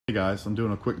Hey guys, I'm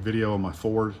doing a quick video on my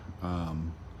Ford.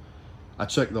 I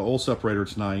checked the oil separator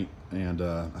tonight and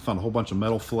I found a whole bunch of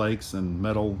metal flakes and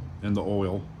metal in the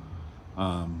oil.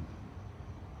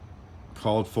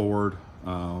 Called Ford,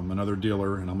 another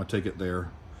dealer, and I'm gonna take it there.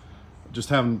 Just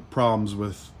having problems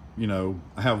with, I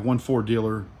have one Ford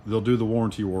dealer, they'll do the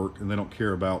warranty work and they don't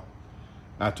care about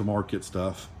aftermarket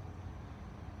stuff,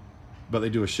 but they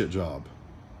do a shit job.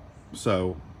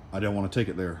 So I didn't want to take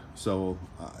it there. So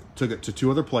I took it to two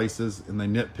other places and they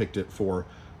nitpicked it for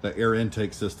the air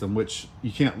intake system, which you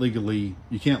can't legally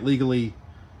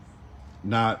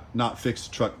not fix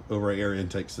the truck over an air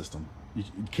intake system. You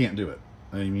can't do it.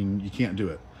 I mean, you can't do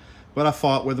it. But I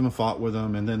fought with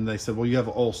them, and then they said, well, you have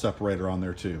an oil separator on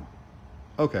there too.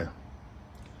 Okay.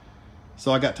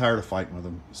 So I got tired of fighting with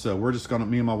them. So we're just gonna,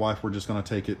 me and my wife, we're just gonna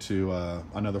take it to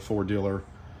another Ford dealer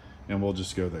and we'll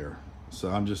just go there. So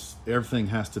everything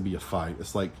has to be a fight.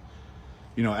 It's like,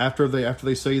 after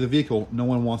they sell you the vehicle, no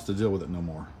one wants to deal with it no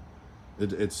more.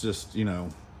 It's just,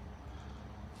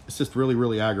 it's just really,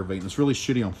 really aggravating. It's really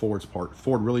shitty on Ford's part.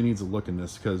 Ford really needs to look in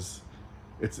this, because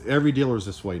every dealer is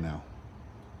this way now.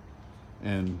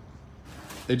 And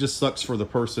it just sucks for the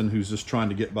person who's just trying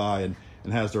to get by and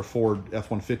has their Ford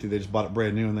F-150. They just bought it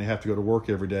brand new and they have to go to work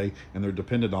every day and they're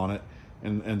dependent on it,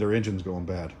 and their engine's going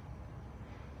bad.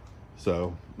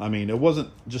 So, I mean, it wasn't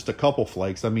just a couple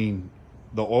flakes. I mean,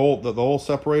 the oil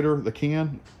separator, the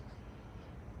can,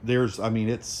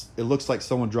 it looks like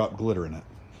someone dropped glitter in it.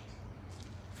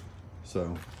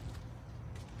 So,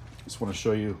 just want to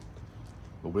show you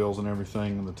the wheels and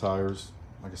everything and the tires.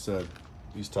 Like I said,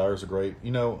 these tires are great. I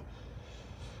know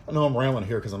I'm rambling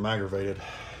here because I'm aggravated.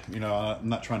 I'm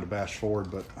not trying to bash Ford,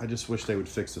 but I just wish they would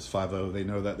fix this 5.0. They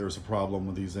know that there's a problem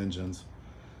with these engines.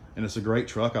 And it's a great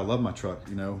truck. I love my truck.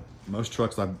 Most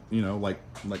trucks, like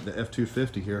the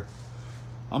F-250 here,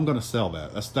 I'm gonna sell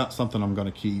that. That's not something I'm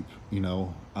gonna keep.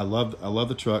 I love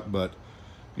the truck, but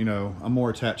I'm more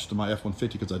attached to my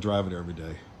F-150 because I drive it every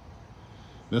day.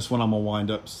 This one I'm gonna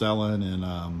wind up selling, and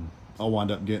I'll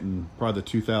wind up getting probably the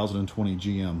 2020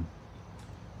 GM,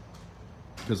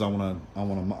 because I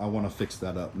wanna fix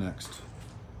that up next.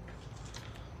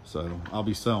 So I'll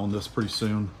be selling this pretty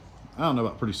soon. I don't know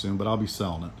about pretty soon, but I'll be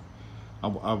selling it. I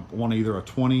want either a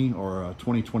 20 or a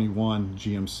 2021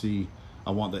 GMC. I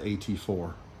want the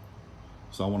AT4.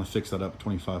 So I want to fix that up at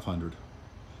 2,500.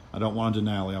 I don't want a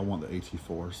Denali, I want the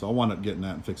AT4. So I'll wind up getting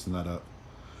that and fixing that up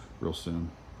real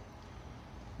soon.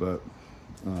 But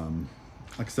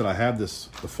like I said, I have the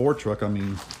Ford truck. I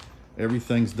mean,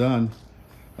 everything's done.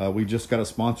 We just got a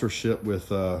sponsorship with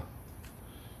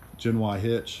Gen Y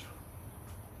Hitch.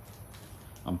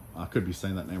 I could be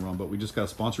saying that name wrong, but we just got a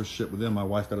sponsorship with them. My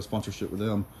wife got a sponsorship with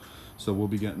them. So I'll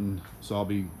be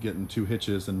getting 2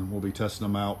 hitches, and we'll be testing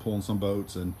them out, pulling some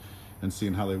boats and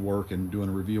seeing how they work and doing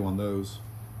a review on those.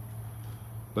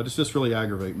 But it's just really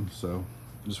aggravating. So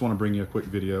I just want to bring you a quick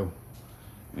video,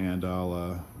 and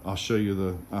I'll show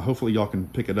you hopefully y'all can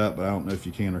pick it up, but I don't know if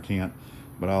you can or can't.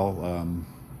 But let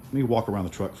me walk around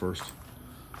the truck first.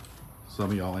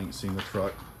 Some of y'all ain't seen the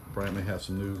truck. Probably may have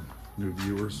some new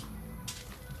viewers.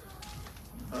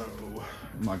 Oh,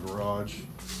 my garage.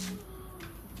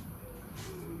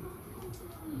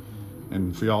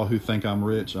 And for y'all who think I'm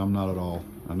rich, I'm not at all.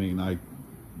 I mean, I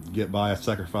get by.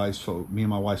 Me and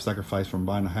my wife sacrificed from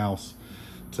buying a house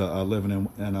to living in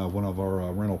one of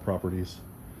our rental properties.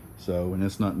 So, and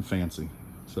it's nothing fancy.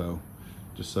 So,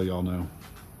 just so y'all know.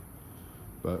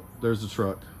 But there's the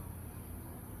truck.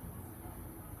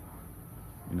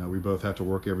 We both have to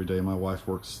work every day. My wife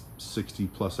works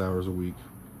 60+ hours a week.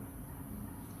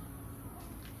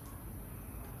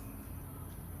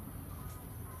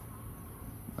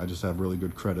 I just have really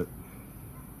good credit.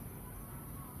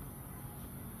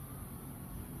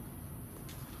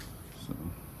 So,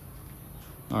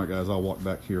 all right, guys, I'll walk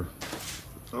back here.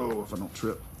 Oh, if I don't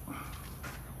trip.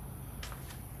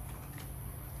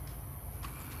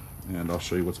 And I'll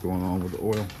show you what's going on with the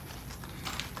oil.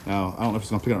 Now, I don't know if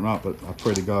it's gonna pick it up or not, but I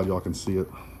pray to God y'all can see it.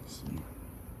 I think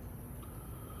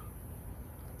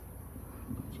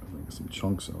there's some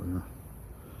chunks out here.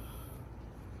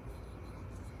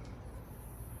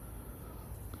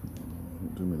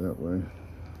 Do me that way.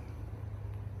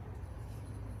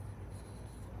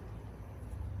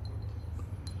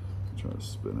 Try to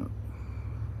spin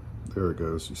it. There it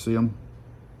goes. You see them?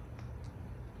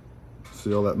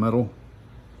 See all that metal?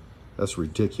 That's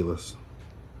ridiculous.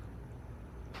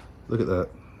 Look at that.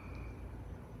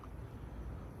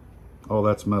 Oh,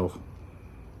 that's metal.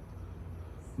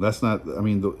 That's not, I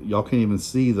mean, y'all can't even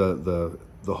see the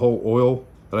whole oil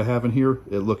that I have in here.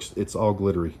 It's all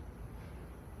glittery.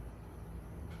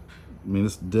 I mean,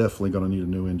 it's definitely gonna need a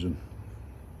new engine.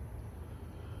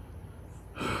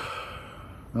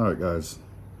 All right, guys,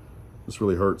 this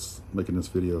really hurts making this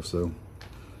video, so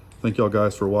thank y'all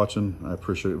guys for watching. I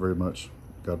appreciate it very much.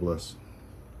 God bless.